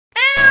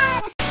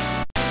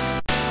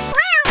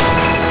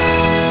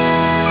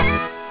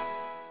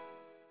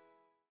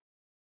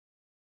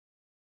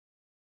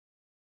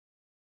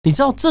你知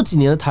道这几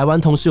年的台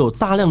湾同时有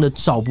大量的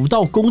找不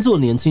到工作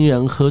的年轻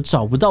人和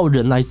找不到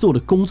人来做的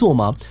工作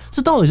吗？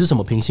这到底是什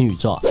么平行宇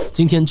宙啊？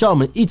今天就让我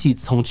们一起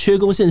从缺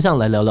工现象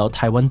来聊聊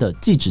台湾的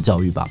技职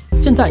教育吧。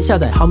现在下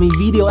载 Hami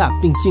Video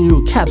App 并进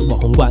入 CAT 网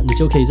红馆，你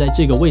就可以在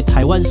这个为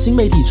台湾新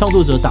媒体创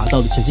作者打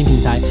造的全新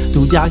平台，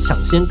独家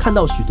抢先看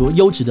到许多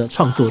优质的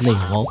创作内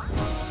容哦。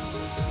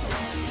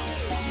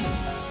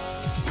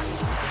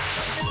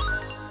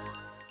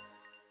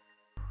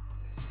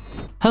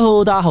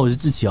Hello， 大家好，我是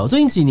志祺哦。最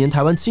近几年，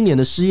台湾青年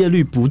的失业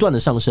率不断的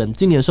上升。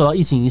今年受到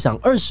疫情影响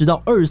，20到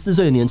24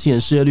岁的年轻人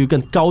失业率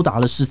更高达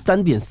了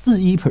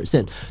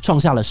 13.41%， 创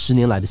下了10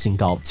年来的新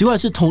高。奇怪的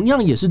是，同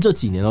样也是这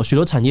几年许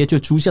多产业却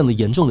出现了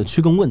严重的缺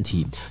工问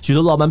题。许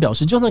多老板表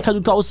示，就算开出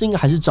高薪，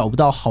还是找不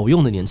到好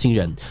用的年轻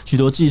人。许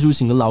多技术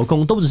型的劳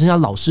工都只剩下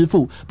老师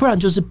傅，不然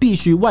就是必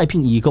须外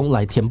聘移工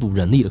来填补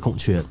人力的空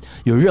缺。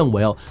有人认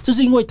为这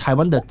是因为台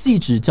湾的技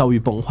职教育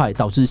崩坏，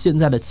导致现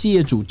在的企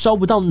业主招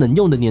不到能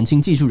用的年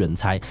轻技术人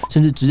才。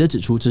甚至直接指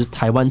出这是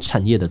台湾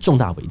产业的重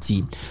大危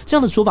机。这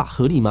样的说法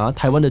合理吗？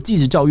台湾的技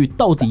职教育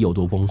到底有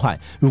多崩坏？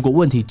如果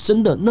问题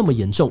真的那么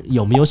严重，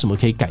有没有什么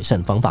可以改善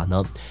的方法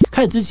呢？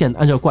开始之前，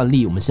按照惯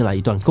例，我们先来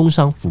一段工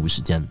商服务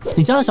时间。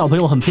你家的小朋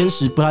友很偏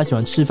食，不太喜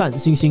欢吃饭，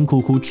辛辛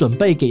苦苦准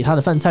备给他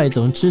的饭菜，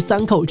总是吃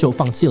3口就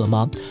放弃了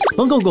吗？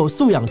盲狗狗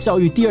素养教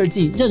育第2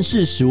季认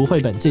识食物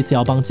绘本，这次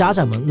要帮家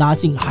长们拉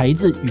近孩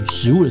子与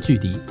食物的距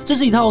离。这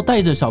是一套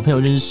带着小朋友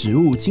认识食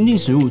物、亲近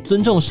食物、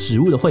尊重食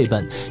物的绘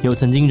本，有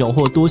曾经荣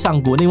获多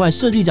项国内外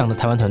设计奖的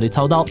台湾团队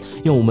操刀，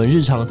用我们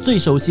日常最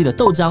熟悉的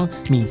豆浆、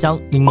米浆、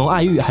柠檬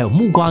爱玉，还有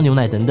木瓜牛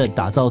奶等等，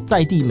打造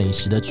在地美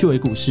食的趣味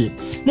故事。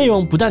内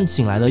容不但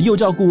请来了幼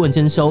教顾问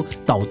兼修、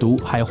导读，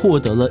还获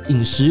得了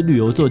饮食旅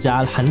游作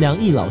家韩良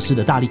义老师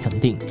的大力肯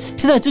定。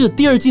现在这个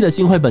第2季的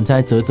新绘本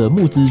在嘖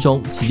募资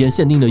中，期间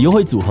限定的优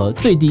惠组合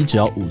最低只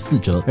要54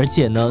折，而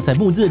且呢，在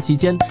募资的期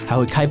间还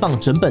会开放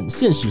整本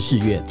限时试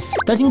阅。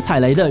担心踩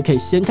雷的可以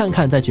先看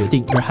看再决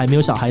定，而还没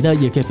有小孩的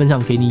也可以分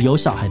享给你有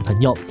小孩的朋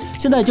友。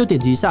现在就点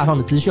击下方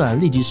的资讯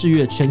栏，立即试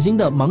阅全新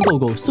的盲狗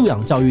狗素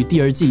养教育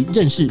第2季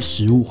认识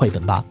食物绘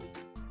本吧。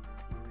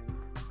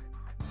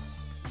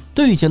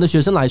对以前的学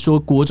生来说，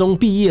国中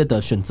毕业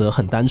的选择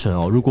很单纯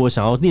如果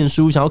想要念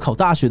书、想要考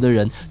大学的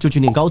人，就去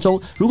念高中；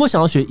如果想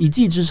要学一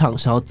技之长，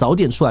想要早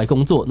点出来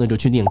工作，那就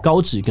去念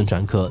高职跟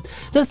专科。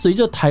但随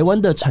着台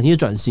湾的产业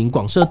转型、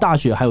广设大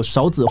学，还有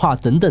少子化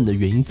等等的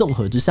原因综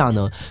合之下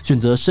呢，选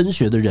择升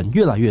学的人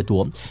越来越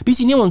多。比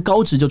起念完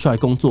高职就出来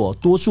工作，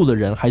多数的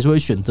人还是会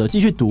选择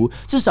继续读，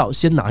至少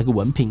先拿一个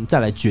文凭，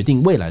再来决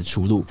定未来的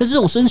出路。在这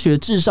种升学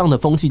至上的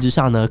风气之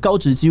下呢，高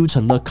职几乎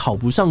成了考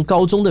不上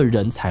高中的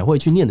人才会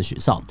去念的学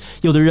校。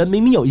有的人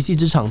明明有一技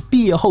之长，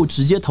毕业后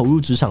直接投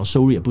入职场，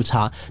收入也不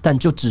差，但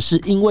就只是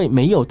因为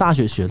没有大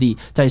学学历，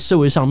在社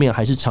会上面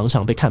还是常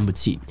常被看不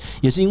起。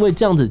也是因为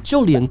这样子，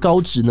就连高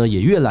职呢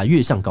也越来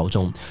越像高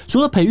中。除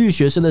了培育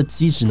学生的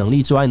基职能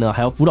力之外呢，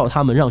还要辅导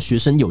他们，让学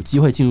生有机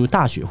会进入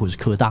大学或是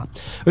科大。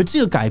而这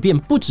个改变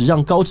不只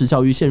让高职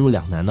教育陷入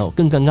两难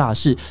更尴尬的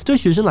是，对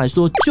学生来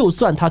说，就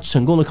算他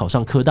成功的考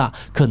上科大，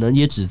可能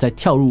也只是在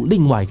跳入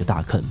另外一个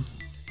大坑。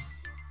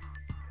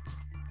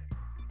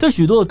对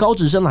许多的高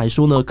职生来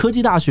说呢，科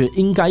技大学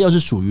应该要是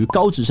属于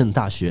高职生的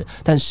大学，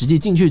但实际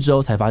进去之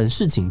后才发现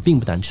事情并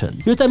不单纯。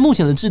因为在目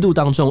前的制度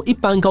当中，一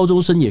般高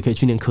中生也可以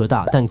去念科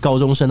大，但高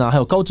中生还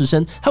有高职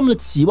生，他们的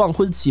期望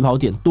或是起跑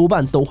点多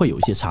半都会有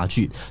一些差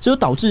距，这就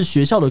导致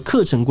学校的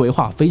课程规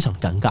划非常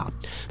尴尬。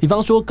比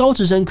方说，高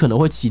职生可能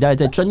会期待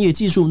在专业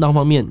技术那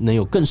方面能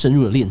有更深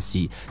入的练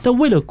习，但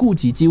为了顾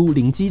及几乎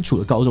零基础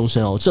的高中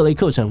生这类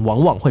课程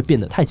往往会变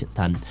得太简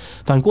单。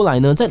反过来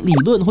呢，在理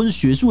论或是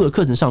学术的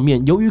课程上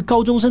面，由于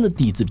高中生的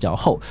底子比较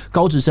厚，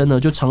高职生呢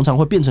就常常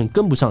会变成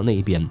跟不上的那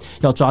一边，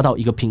要抓到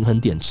一个平衡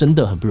点真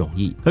的很不容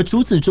易。而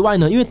除此之外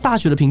呢，因为大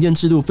学的评鉴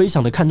制度非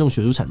常的看重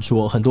学术产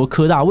出，很多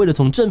科大为了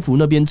从政府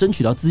那边争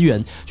取到资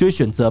源，就会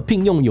选择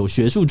聘用有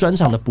学术专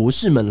长的博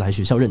士们来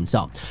学校任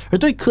教。而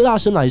对科大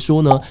生来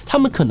说呢，他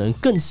们可能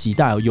更期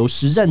待由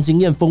实战经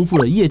验丰富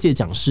的业界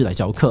讲师来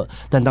教课，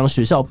但当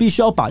学校必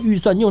须要把预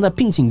算用在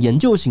聘请研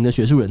究型的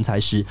学术人才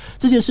时，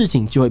这件事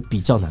情就会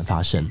比较难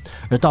发生。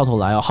而到头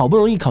来好不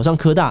容易考上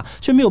科大，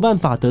却没有办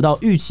法得到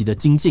预期的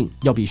精进，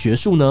要比学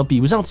术呢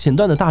比不上前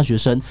段的大学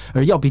生，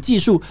而要比技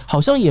术好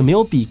像也没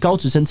有比高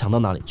职生强到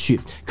哪里去，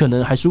可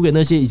能还输给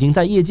那些已经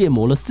在业界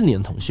磨了4年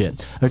的同学。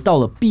而到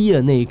了毕业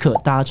的那一刻，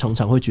大家常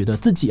常会觉得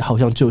自己好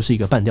像就是一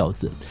个半吊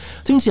子。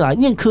听起来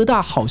念科大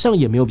好像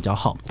也没有比较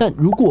好，但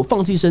如果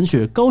放弃升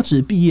学，高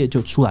职毕业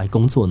就出来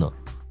工作呢？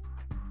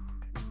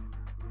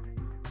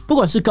不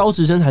管是高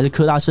职生还是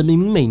科大生，明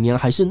明每年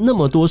还是那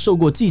么多受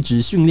过技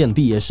职训练的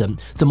毕业生，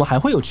怎么还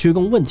会有缺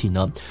工问题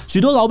呢？许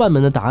多老板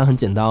们的答案很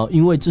简单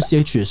因为这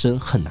些学生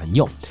很难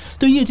用。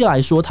对业界来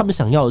说，他们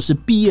想要的是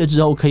毕业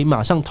之后可以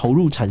马上投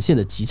入产线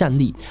的即战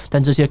力，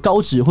但这些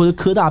高职或者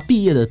科大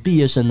毕业的毕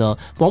业生呢，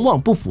往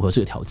往不符合这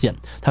个条件。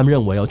他们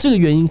认为这个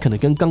原因可能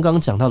跟刚刚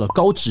讲到的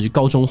高职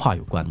高中化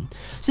有关。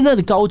现在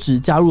的高职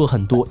加入了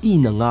很多艺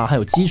能还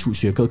有基础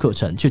学科课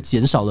程，却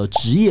减少了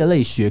职业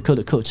类学科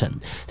的课程，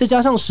再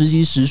加上实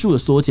习时数的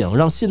缩减，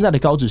让现在的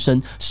高职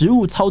生实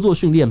务操作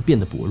训练变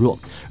得薄弱。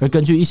而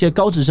根据一些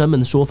高职生们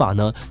的说法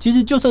呢，其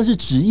实就算是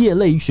职业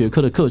类学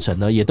科的课程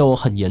呢，也都有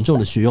很严重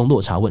的学用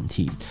落差问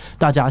题。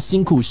大家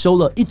辛苦修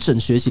了一整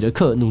学期的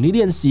课，努力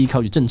练习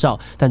考取证照，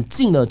但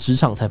进了职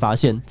场才发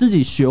现自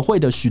己学会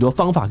的许多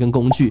方法跟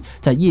工具，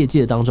在业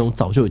界当中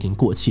早就已经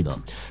过气了。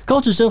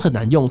高职生很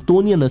难用，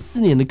多念了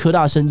4年的科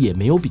大生也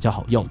没有比较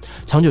好用。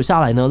长久下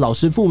来呢，老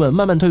师傅们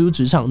慢慢退出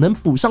职场，能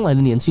补上来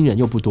的年轻人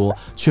又不多，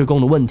缺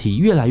工的问题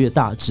越来越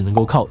大，只能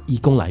够靠移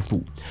工来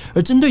补。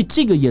而针对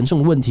这个严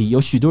重的问题，有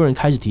许多人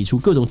开始提出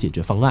各种解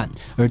决方案，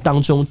而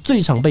当中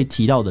最常被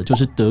提到的就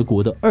是德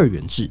国的2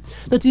元制。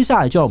那接下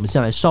来就让我们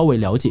先来稍微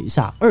了解一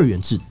下2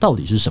元制到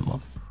底是什么。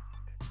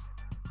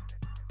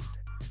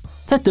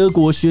在德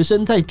国，学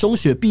生在中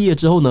学毕业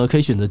之后呢，可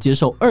以选择接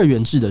受2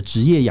元制的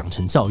职业养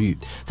成教育。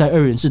在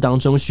2元制当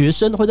中，学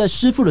生会在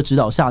师傅的指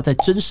导下，在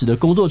真实的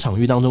工作场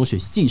域当中学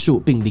习技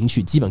术，并领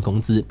取基本工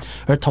资。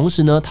而同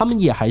时呢，他们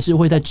也还是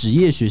会在职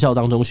业学校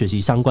当中学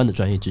习相关的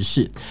专业知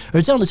识。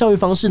而这样的教育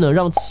方式呢，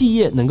让企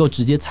业能够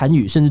直接参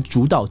与，甚至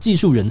主导技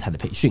术人才的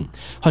培训。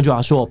换句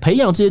话说，培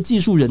养这些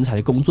技术人才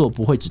的工作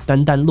不会只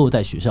单单落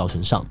在学校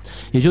身上。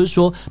也就是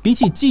说，比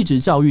起技职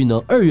教育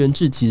呢，2元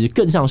制其实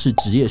更像是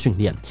职业训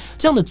练。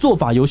这样的做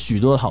法有许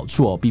多的好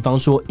处哦，比方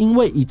说，因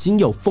为已经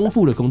有丰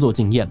富的工作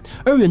经验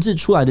，2元制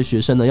出来的学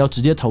生呢，要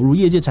直接投入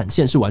业界产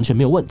线是完全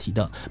没有问题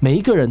的。每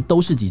一个人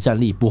都是即战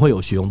力，不会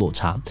有学用落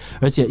差。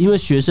而且，因为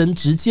学生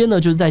直接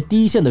呢就是在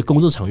第一线的工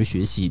作场域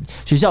学习，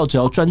学校只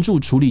要专注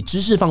处理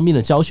知识方面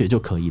的教学就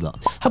可以了，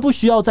他不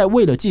需要再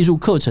为了技术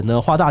课程呢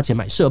花大钱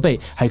买设备，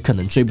还可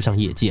能追不上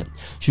业界。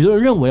许多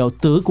人认为哦，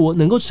德国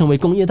能够成为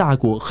工业大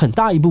国，很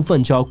大一部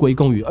分就要归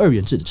功于2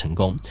元制的成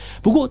功。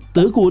不过，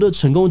德国的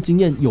成功经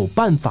验有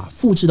办法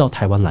复制到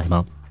台湾来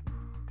吗？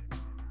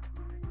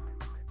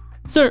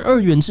虽然2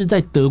元制在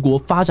德国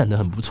发展得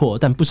很不错，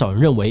但不少人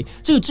认为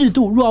这个制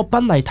度若要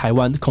搬来台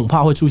湾，恐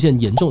怕会出现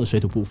严重的水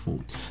土不服。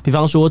比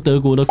方说，德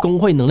国的工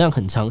会能量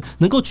很强，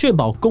能够确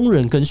保工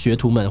人跟学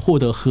徒们获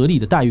得合理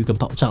的待遇跟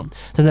保障，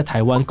但在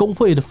台湾工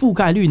会的覆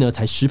盖率呢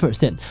才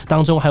 10%，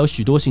 当中还有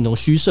许多形同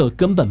虚设，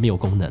根本没有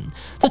功能。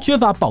在缺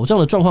乏保障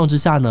的状况之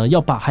下呢，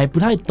要把还不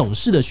太懂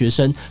事的学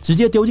生直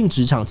接丢进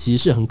职场，其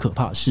实是很可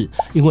怕的事，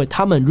因为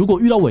他们如果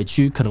遇到委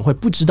屈，可能会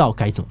不知道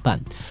该怎么办。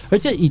而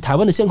且以台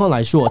湾的现况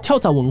来说，跳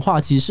槽文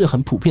化其实是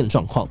很普遍的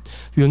状况，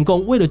员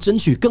工为了争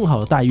取更好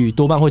的待遇，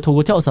多半会透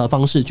过跳槽的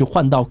方式去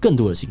换到更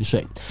多的薪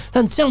水。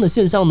但这样的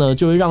现象呢，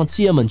就会让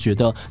企业们觉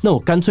得，那我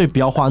干脆不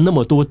要花那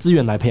么多资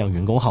源来培养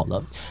员工好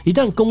了。一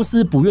旦公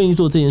司不愿意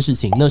做这件事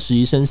情，那实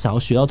习生想要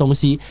学到东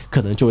西，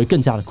可能就会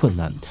更加的困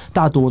难。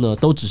大多呢，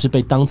都只是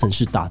被当成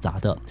是打杂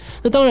的。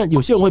那当然，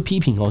有些人会批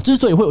评哦，之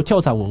所以会有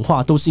跳槽文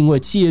化，都是因为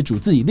企业主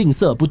自己吝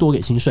啬，不多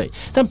给薪水。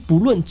但不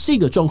论这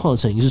个状况的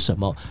成因是什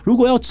么，如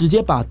果要直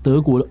接把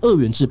德国的2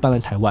元制搬来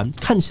台湾，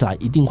看起来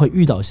一定会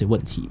遇到一些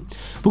问题。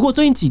不过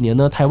最近几年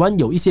呢，台湾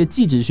有一些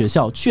技职学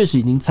校确实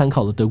已经参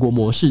考了德国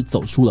模式，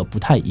走出了不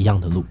太一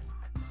样的路。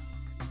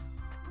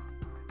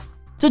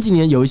这几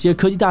年有一些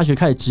科技大学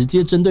开始直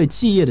接针对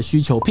企业的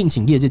需求，聘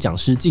请业界讲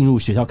师进入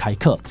学校开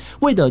课，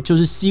为的就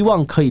是希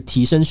望可以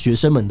提升学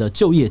生们的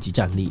就业及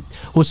战力，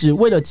或是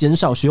为了减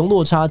少学用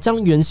落差，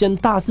将原先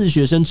大4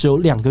学生只有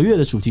2个月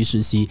的暑期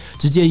实习，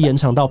直接延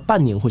长到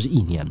半年或是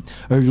1年。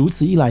而如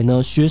此一来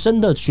呢，学生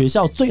的学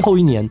校最后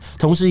1年，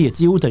同时也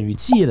几乎等于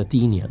企业的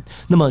第1年。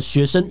那么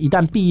学生一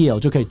旦毕业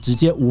就可以直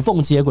接无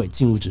缝接轨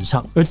进入职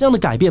场。而这样的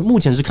改变目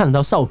前是看得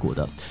到效果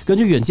的。根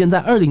据远见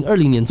在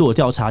2020年做的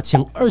调查，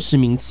前20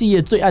名企业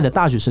最爱的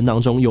大学生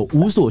当中，有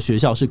5所学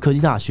校是科技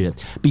大学，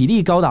比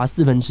例高达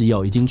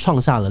1/4，已经创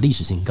下了历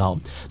史新高。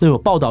那有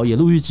报道也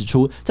陆续指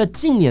出，在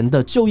近年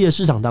的就业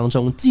市场当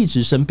中，技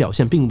职生表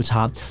现并不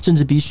差，甚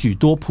至比许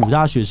多普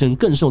大学生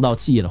更受到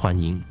企业的欢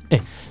迎。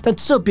但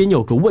这边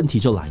有个问题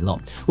就来了，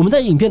我们在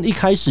影片的一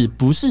开始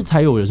不是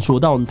才有人说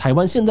到台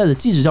湾现在的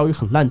技职教育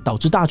很烂，导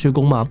致大缺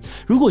工吗？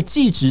如果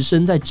技职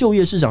生在就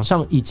业市场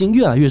上已经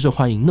越来越受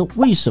欢迎，那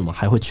为什么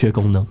还会缺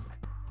工呢？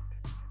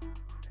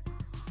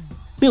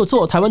没有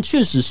错，台湾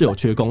确实是有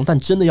缺工，但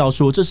真的要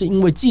说这是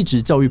因为技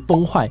职教育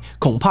崩坏，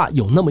恐怕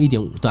有那么一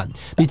点武断。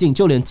毕竟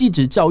就连技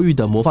职教育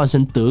的模范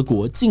生德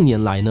国，近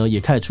年来呢也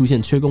开始出现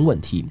缺工问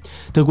题。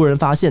德国人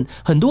发现，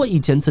很多以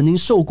前曾经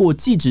受过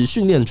技职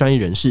训练的专业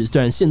人士，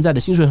虽然现在的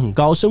薪水很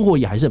高，生活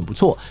也还是很不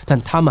错，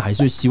但他们还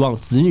是希望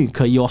子女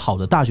可以有好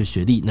的大学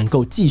学历，能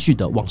够继续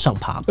的往上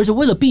爬。而且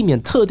为了避免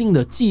特定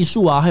的技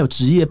术还有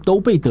职业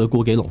都被德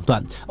国给垄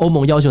断，欧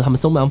盟要求他们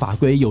松绑法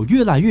规，有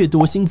越来越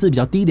多薪资比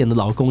较低廉的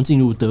劳工进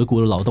入德国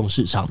的劳动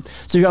市场，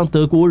这让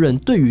德国人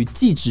对于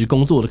技职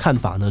工作的看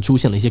法呢出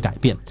现了一些改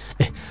变。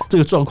这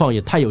个状况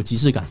也太有即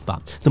视感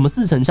吧？怎么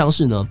似曾相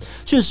识呢？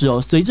确实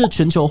随着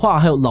全球化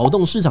还有劳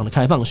动市场的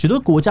开放，许多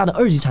国家的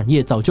2级产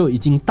业早就已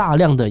经大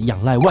量的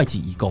仰赖外籍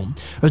移工，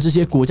而这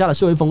些国家的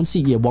社会风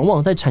气也往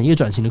往在产业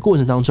转型的过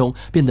程当中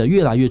变得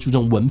越来越注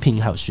重文凭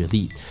还有学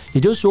历。也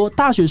就是说，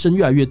大学生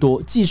越来越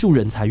多，技术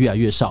人才越来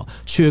越少，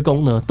缺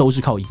工呢都是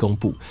靠移工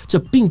补。这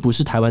并不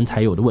是台湾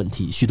才有的问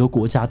题，许多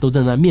国家都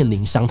正在面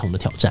临相同的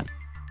挑战。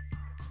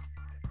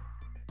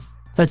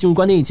在进入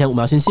观点以前，我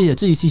们要先谢谢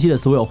志祺七七的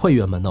所有会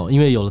员们哦，因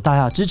为有了大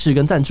家的支持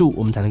跟赞助，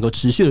我们才能够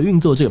持续的运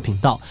作这个频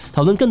道，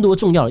讨论更多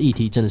重要的议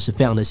题，真的是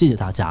非常的谢谢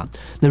大家。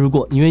那如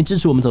果你愿意支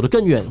持我们走得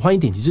更远，欢迎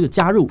点击这个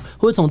加入，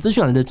或者从资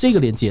讯栏的这个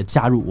链接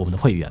加入我们的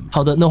会员。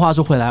好的，那话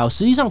说回来哦，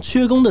实际上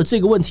缺工的这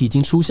个问题已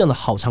经出现了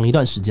好长一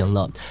段时间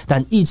了，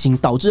但疫情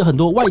导致很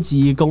多外籍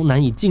移工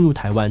难以进入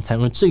台湾，才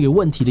让这个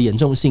问题的严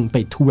重性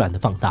被突然的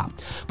放大。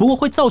不过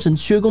会造成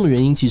缺工的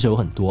原因其实有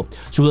很多，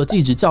除了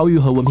技职教育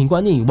和文凭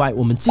观念以外，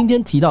我们今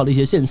天提到的一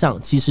些现象，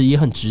其实也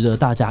很值得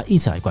大家一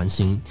起来关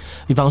心。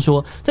比方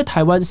说，在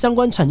台湾相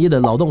关产业的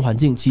劳动环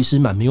境其实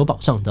蛮没有保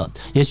障的，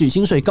也许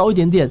薪水高一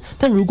点点，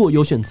但如果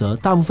有选择，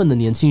大部分的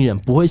年轻人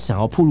不会想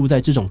要暴露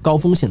在这种高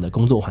风险的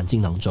工作环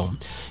境当中。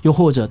又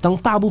或者，当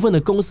大部分的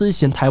公司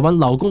嫌台湾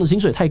劳工的薪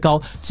水太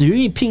高，只愿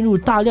意聘入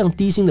大量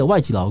低薪的外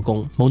籍劳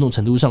工，某种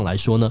程度上来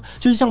说呢，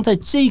就是像在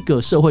这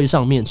个社会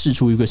上面释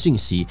出一个讯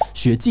息：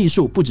学技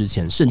术不值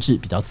钱，甚至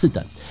比较次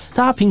等。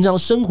大家平常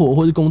生活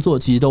或是工作，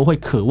其实都会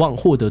渴望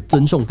获得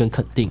尊重跟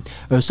肯定，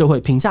而社会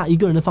评价一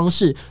个人的方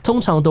式，通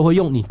常都会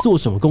用你做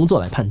什么工作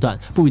来判断，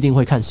不一定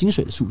会看薪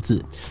水的数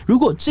字。如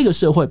果这个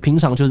社会平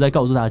常就是在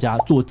告诉大家，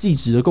做技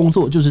职的工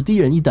作就是低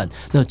人一等，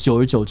那久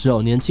而久之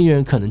哦，年轻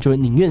人可能就会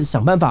宁愿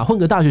想办法混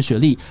个大学学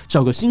历，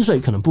找个薪水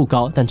可能不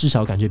高，但至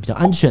少感觉比较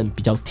安全、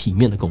比较体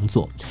面的工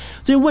作。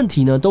这些问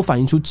题呢，都反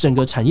映出整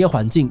个产业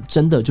环境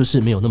真的就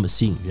是没有那么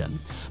吸引人。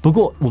不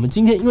过，我们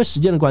今天因为时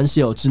间的关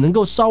系哦，只能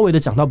够稍微的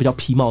讲到比较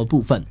皮毛的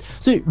部分，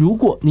所以如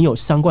果你有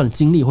相关的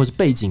经历或是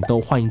背景，都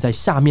欢迎在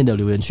下面的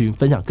留言区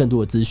分享更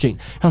多的资讯，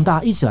让大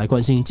家一起来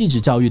关心技职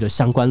教育的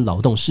相关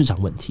劳动市场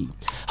问题。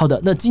好的，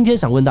那今天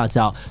想问大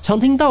家哦，常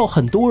听到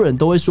很多人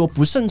都会说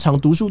不擅长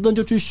读书，那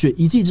就去学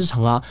一技之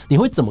长啊，你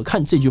会怎么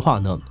看这句话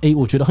呢？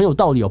我觉得很有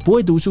道理哦，不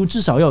会读书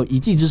至少要有一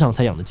技之长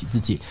才养得起自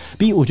己。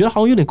B， 我觉得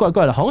好像有点怪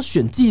怪的，好像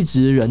选技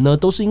职的人呢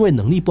都是因为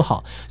能力不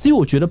好，所以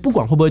我觉得不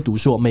管会不会读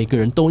书，每个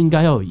人都应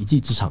该要有一技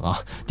之长啊。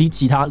D，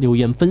 其他留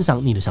言分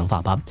享你的想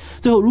法吧。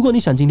最后，如果你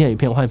喜欢今天的影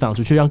片，欢迎分享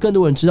出去，让更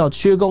多人知道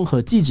缺工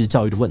和技职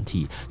教育的问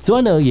题。此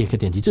外呢，也可以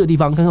点击这个地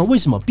方看看为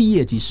什么毕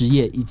业即失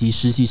业以及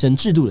实习生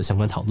制度的相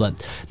关讨论。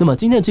那么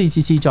今天的这一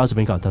期就到这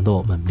边告一段落，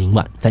我们明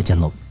晚再见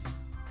喽。